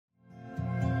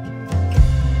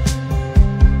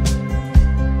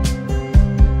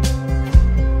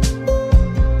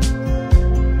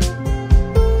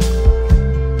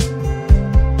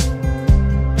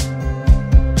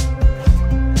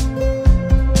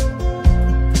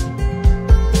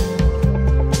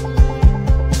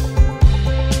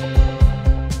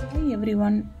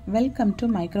Welcome to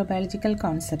Microbiological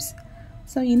Concepts.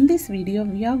 So in this video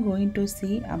we are going to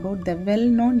see about the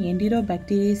well-known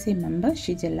Enterobacteriaceae member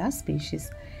Shigella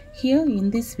species. Here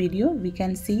in this video we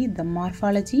can see the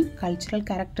morphology, cultural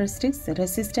characteristics,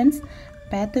 resistance,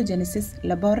 pathogenesis,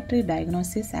 laboratory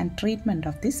diagnosis and treatment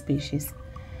of this species.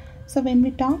 So when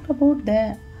we talk about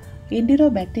the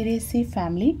Enterobacteriaceae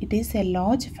family, it is a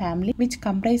large family which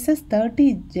comprises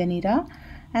 30 genera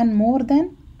and more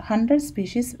than 100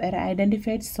 species were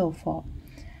identified so far.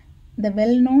 The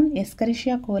well-known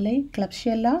Escherichia coli,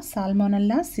 Klebsiella,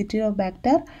 Salmonella,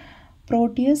 Citrobacter,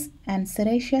 Proteus and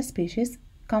Serratia species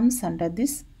comes under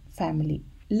this family.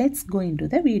 Let's go into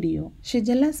the video.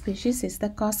 Shigella species is the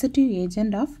causative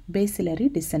agent of bacillary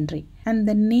dysentery, and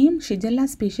the name Shigella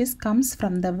species comes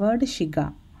from the word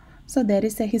Shiga. So there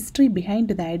is a history behind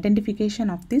the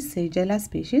identification of this Shigella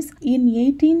species. In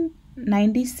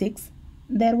 1896,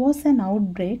 there was an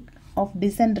outbreak of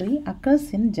dysentery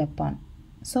occurs in Japan.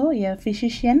 So a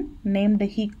physician named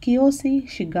Kiyoshi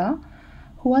Shiga,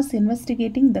 who was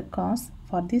investigating the cause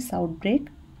for this outbreak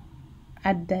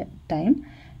at that time,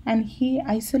 and he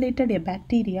isolated a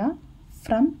bacteria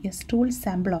from a stool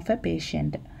sample of a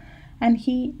patient, and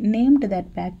he named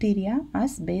that bacteria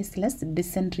as Bacillus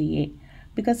dysenteriae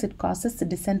because it causes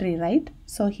dysentery, right?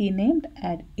 So he named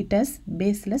it as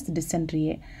Bacillus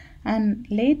dysenteriae, and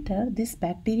later this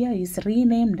bacteria is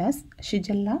renamed as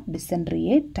Shigella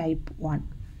dysenteriae type 1.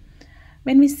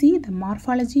 When we see the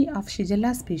morphology of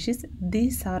Shigella species,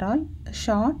 these are all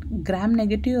short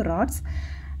gram-negative rods,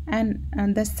 and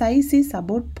the size is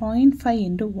about 0.5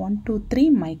 into 123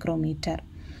 micrometer,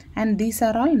 and these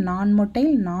are all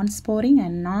non-motile, non-sporing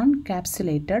and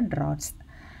non-capsulated rods.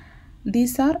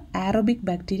 These are aerobic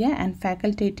bacteria and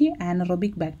facultative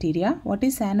anaerobic bacteria. What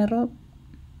is anaerobe?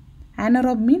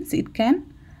 Anaerobe means it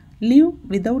can live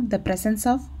without the presence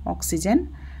of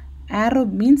oxygen.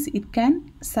 Aerobe means it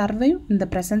can survive in the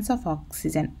presence of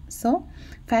oxygen. So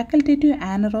facultative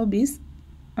anaerobe is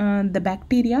the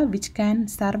bacteria which can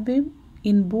survive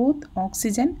in both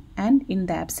oxygen and in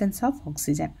the absence of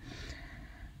oxygen.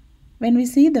 When we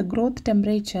see the growth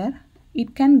temperature,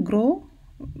 it can grow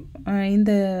in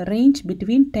the range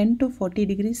between 10 to 40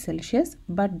 degrees Celsius,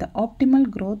 but the optimal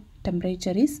growth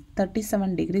temperature is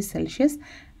 37 degrees Celsius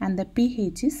and the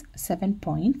pH is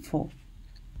 7.4.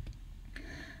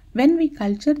 When we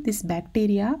culture this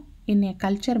bacteria in a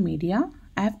culture media,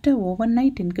 after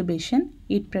overnight incubation,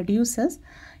 it produces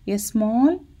a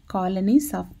small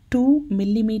colonies of 2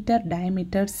 millimeter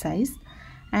diameter size,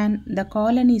 and the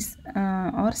colonies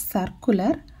are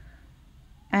circular,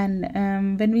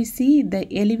 and when we see the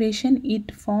elevation,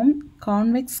 it forms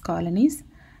convex colonies,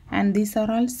 and these are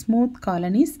all smooth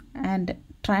colonies and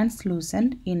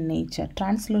translucent in nature.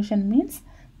 Translucent means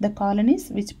the colonies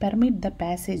which permit the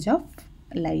passage of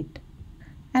light.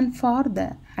 And for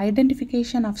the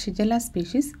identification of Shigella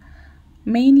species,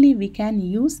 mainly we can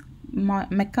use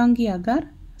McConkie agar,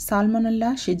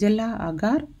 Salmonella Shigella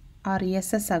agar or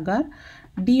SS agar,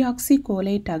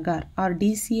 deoxycholate agar or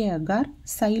DCA agar,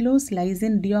 xylose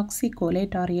lysine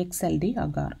deoxycholate or XLD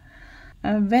agar.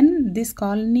 When this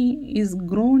colony is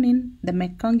grown in the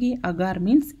McConkie agar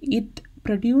means it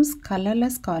produces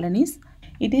colorless colonies.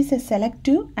 It is a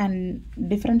selective and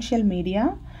differential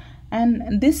media,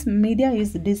 and this media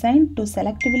is designed to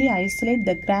selectively isolate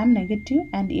the gram-negative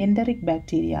and enteric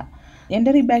bacteria.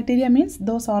 Enteric bacteria means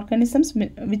those organisms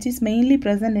which is mainly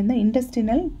present in the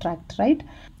intestinal tract, right?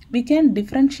 We can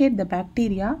differentiate the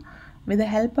bacteria with the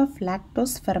help of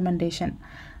lactose fermentation.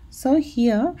 So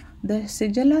here the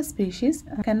Shigella species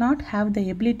cannot have the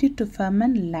ability to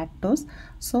ferment lactose,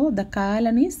 so the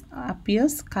colonies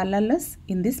appears colorless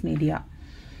in this media.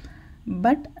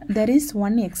 But there is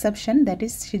one exception, that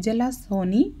is Shigella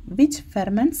soni, which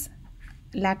ferments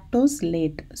lactose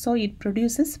late, so it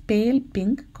produces pale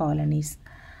pink colonies.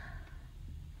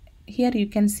 Here you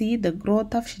can see the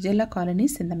growth of Shigella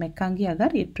colonies in the McConkie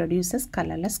agar. It produces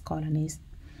colorless colonies.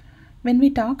 When we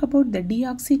talk about the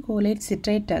deoxycholate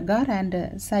citrate agar and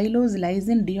xylose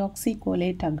lysine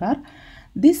deoxycholate agar,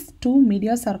 these two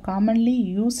media are commonly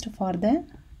used for the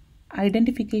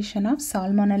identification of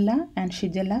Salmonella and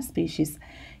Shigella species.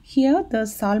 Here the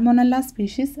Salmonella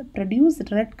species produce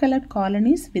red colored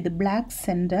colonies with black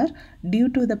center due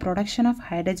to the production of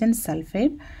hydrogen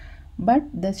sulfide, but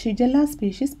the Shigella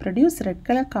species produce red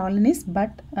color colonies,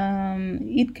 but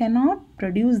it cannot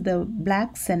produce the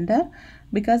black center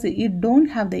because it don't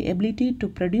have the ability to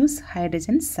produce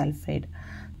hydrogen sulfide.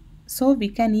 So we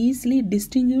can easily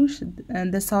distinguish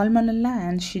the Salmonella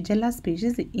and Shigella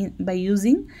species by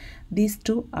using these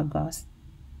two agars.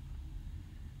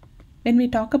 When we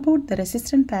talk about the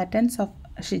resistant patterns of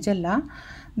Shigella,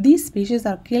 These species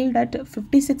are killed at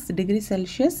 56 degrees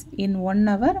Celsius in 1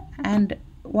 hour and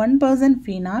 1%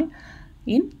 phenol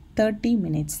in 30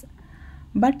 minutes.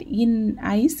 But in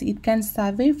ice, it can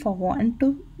survive for 1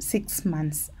 to 6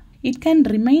 months. It can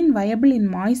remain viable in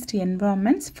moist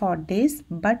environments for days,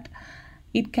 but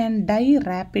it can die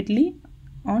rapidly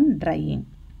on drying.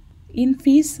 In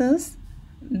feces,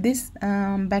 this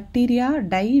bacteria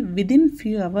die within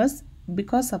few hours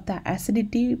because of the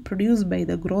acidity produced by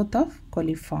the growth of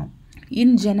coliform.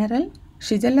 In general,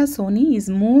 Shigella soni is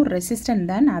more resistant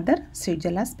than other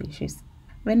Shigella species.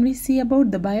 When we see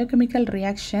about the biochemical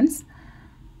reactions,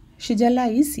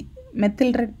 Shigella is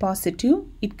methyl red positive.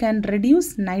 It can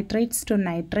reduce nitrates to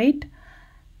nitrate.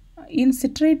 In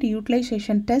citrate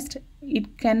utilization test,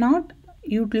 it cannot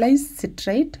utilize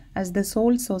citrate as the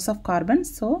sole source of carbon,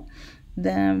 so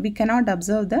we cannot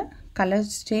observe the color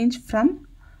change from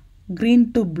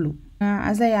green to blue.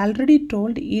 As I already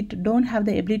told, it don't have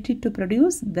the ability to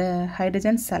produce the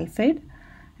hydrogen sulfide,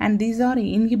 and these are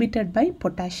inhibited by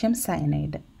potassium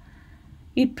cyanide.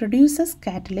 It produces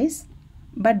catalase,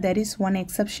 but there is one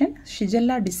exception.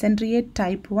 Shigella dysentery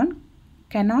type 1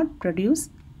 cannot produce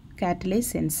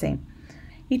catalase enzyme.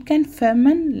 It can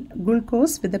ferment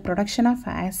glucose with the production of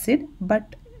acid,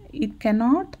 but it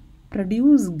cannot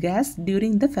produce gas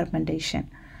during the fermentation.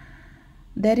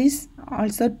 There is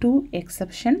also two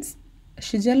exceptions.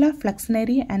 Shigella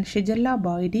flexneri and Shigella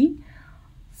boydii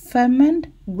ferment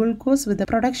glucose with the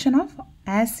production of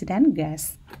acid and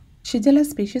gas. Shigella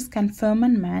species can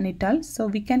ferment mannitol, so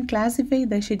we can classify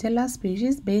the Shigella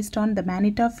species based on the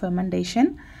mannitol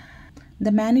fermentation.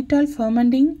 The mannitol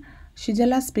fermenting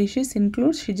Shigella species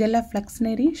include Shigella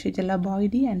flexneri, Shigella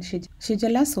boydii and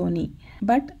Shigella soni.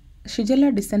 But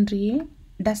Shigella dysenteriae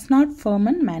does not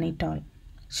ferment mannitol.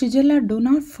 Shigella do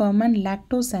not ferment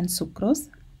lactose and sucrose,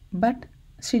 but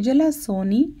Shigella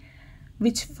soni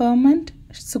which ferment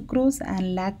sucrose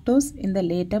and lactose in the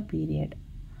later period.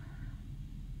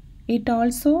 It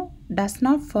also does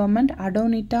not ferment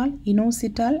adonitol,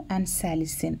 inositol and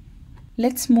salicin.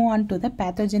 Let's move on to the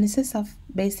pathogenesis of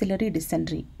bacillary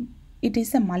dysentery. It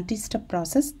is a multi-step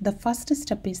process. The first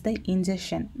step is the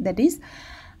ingestion. That is,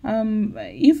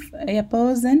 if a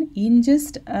person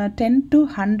ingests 10 to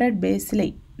 100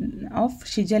 bacilli of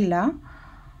Shigella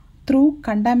through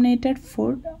contaminated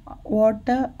food,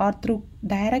 water or through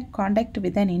direct contact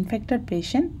with an infected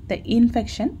patient, the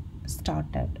infection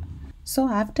started. So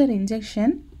after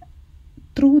injection,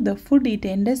 through the food it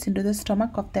enters into the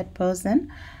stomach of that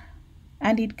person,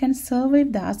 and it can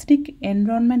survive the acidic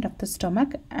environment of the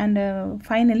stomach, and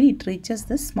finally it reaches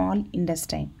the small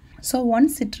intestine. So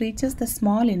once it reaches the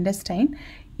small intestine,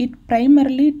 it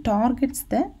primarily targets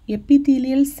the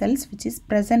epithelial cells which is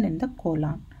present in the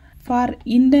colon. For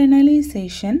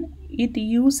internalization, it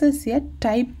uses a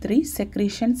type 3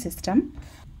 secretion system,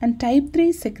 and type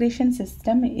 3 secretion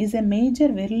system is a major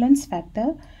virulence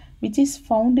factor which is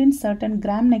found in certain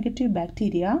gram-negative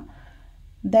bacteria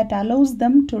that allows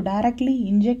them to directly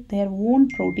inject their own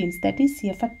proteins, that is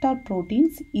effector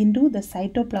proteins, into the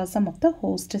cytoplasm of the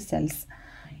host cells.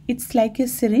 It's like a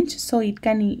syringe, so it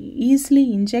can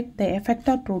easily inject the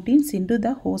effector proteins into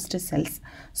the host cells.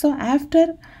 So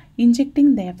after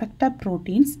injecting the effector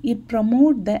proteins, it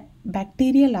promotes the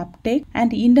bacterial uptake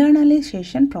and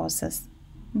internalization process.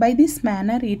 By this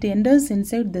manner, it enters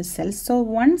inside the cells. So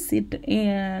once it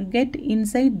gets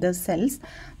inside the cells,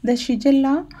 the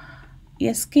Shigella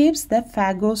escapes the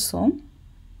phagosome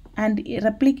and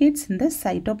replicates in the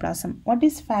cytoplasm. What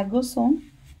is phagosome?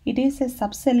 It is a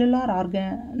subcellular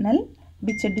organelle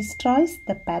which destroys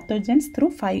the pathogens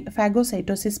through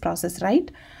phagocytosis process,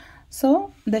 right?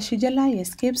 So the Shigella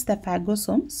escapes the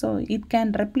phagosome, so it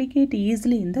can replicate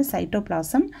easily in the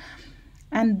cytoplasm,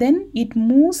 and then it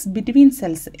moves between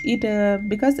cells.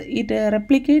 Because it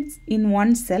replicates in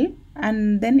one cell,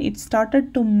 and then it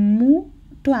started to move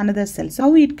to another cell. So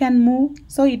how it can move?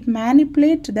 So it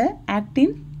manipulates the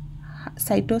actin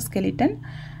cytoskeleton,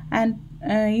 and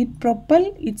it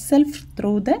propels itself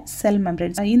through the cell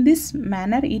membranes. In this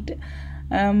manner, it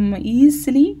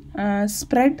easily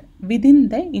spread within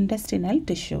the intestinal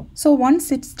tissue. So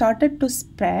once it started to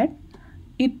spread,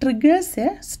 it triggers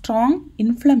a strong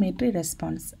inflammatory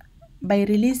response by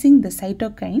releasing the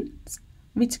cytokines,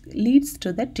 which leads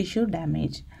to the tissue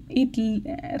damage. It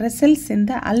results in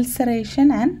the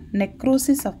ulceration and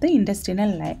necrosis of the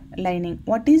intestinal lining.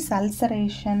 What is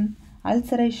ulceration?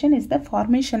 Ulceration is the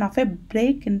formation of a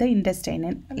break in the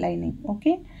intestinal lining.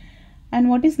 Okay. And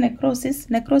what is necrosis?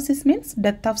 Necrosis means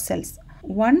death of cells.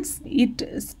 Once it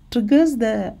triggers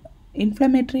the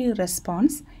inflammatory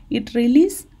response, it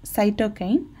releases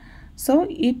cytokine. So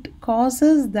it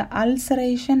causes the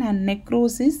ulceration and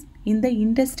necrosis in the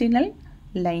intestinal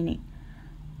lining.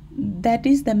 That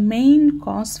is the main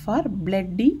cause for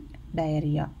bloody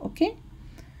diarrhea. Okay.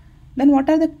 Then what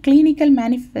are the clinical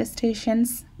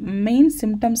manifestations? Main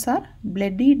symptoms are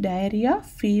bloody diarrhea,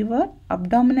 fever,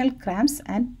 abdominal cramps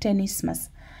and tenesmus.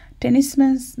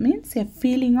 Tenesmus means a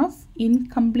feeling of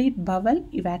incomplete bowel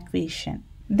evacuation.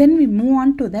 Then we move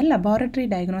on to the laboratory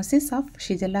diagnosis of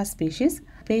Shigella species.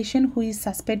 Patient who is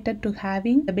suspected to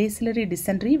having the bacillary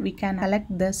dysentery, we can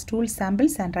collect the stool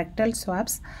samples and rectal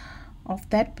swabs of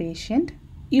that patient.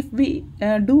 If we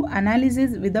do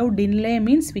analysis without delay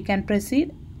means we can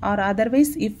proceed, or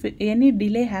otherwise if any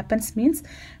delay happens means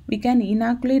we can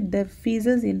inoculate the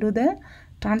feces into the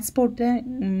transporter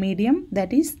medium,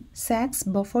 that is Sachs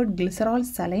buffered glycerol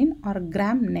saline or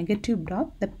gram negative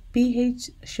drop. The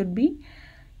pH should be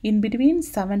in between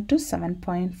 7 to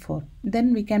 7.4.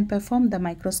 Then we can perform the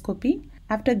microscopy.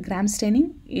 After gram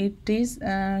staining, it is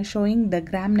showing the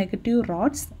gram negative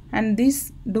rods, and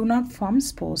these do not form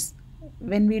spores.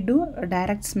 When we do a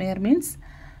direct smear means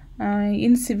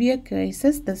in severe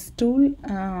cases the stool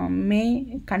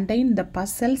may contain the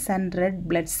pus cells and red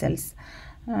blood cells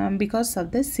because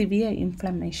of the severe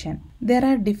inflammation. There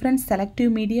are different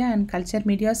selective media and culture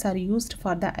medias are used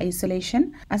for the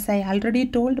isolation. As I already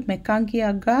told, McConkey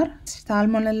agar,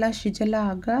 Salmonella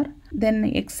Shigella agar,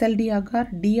 then XLD agar,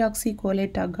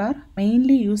 deoxycholate agar,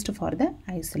 mainly used for the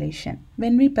isolation.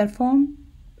 When we perform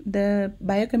the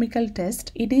biochemical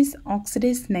test, it is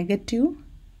oxidase negative.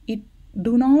 It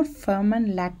do not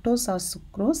ferment lactose or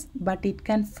sucrose, but it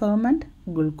can ferment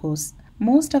glucose.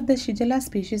 Most of the Shigella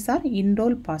species are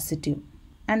indole positive.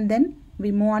 And then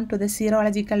we move on to the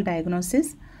serological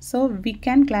diagnosis. So we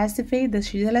can classify the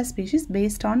Shigella species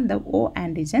based on the O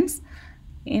antigens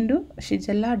into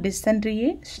Shigella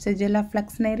dysenteriae, Shigella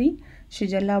flexneri,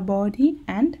 Shigella body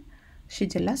and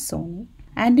Shigella soni.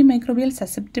 Antimicrobial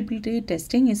susceptibility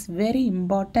testing is very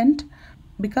important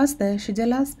because the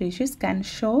Shigella species can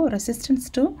show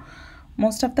resistance to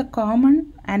most of the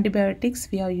common antibiotics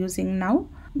we are using now.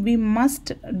 We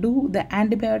must do the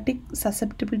antibiotic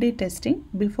susceptibility testing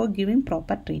before giving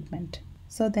proper treatment.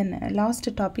 So then last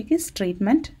topic is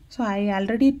treatment. So I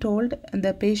already told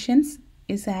the patients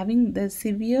is having the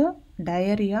severe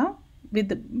diarrhea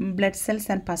with blood cells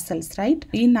and pus cells, right?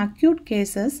 In acute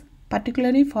cases,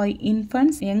 particularly for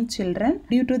infants, young children,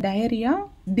 due to diarrhea,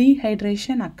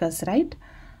 dehydration occurs, right?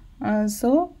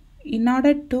 So in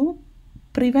order to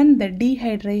prevent the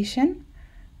dehydration,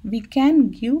 we can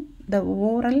give the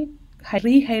oral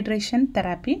rehydration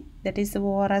therapy, that is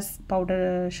ORS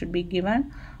powder should be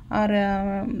given,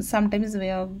 or sometimes we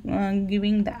are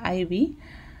giving the IV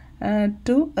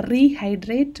to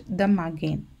rehydrate them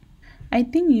again. I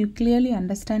think you clearly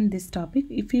understand this topic.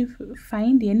 If you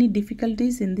find any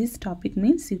difficulties in this topic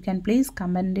means you can please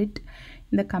comment it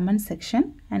in the comment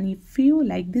section, and if you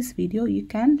like this video you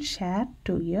can share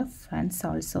to your friends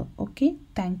also. Okay,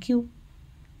 thank you.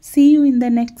 See you in the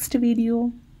next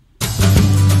video.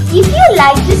 If you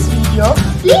like this video,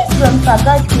 please don't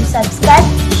forget to subscribe,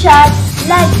 share,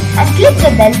 like and click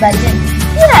the bell button.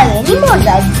 If you have any more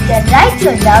doubts, you can write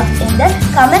your doubts in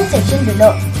the comment section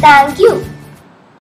below. Thank you.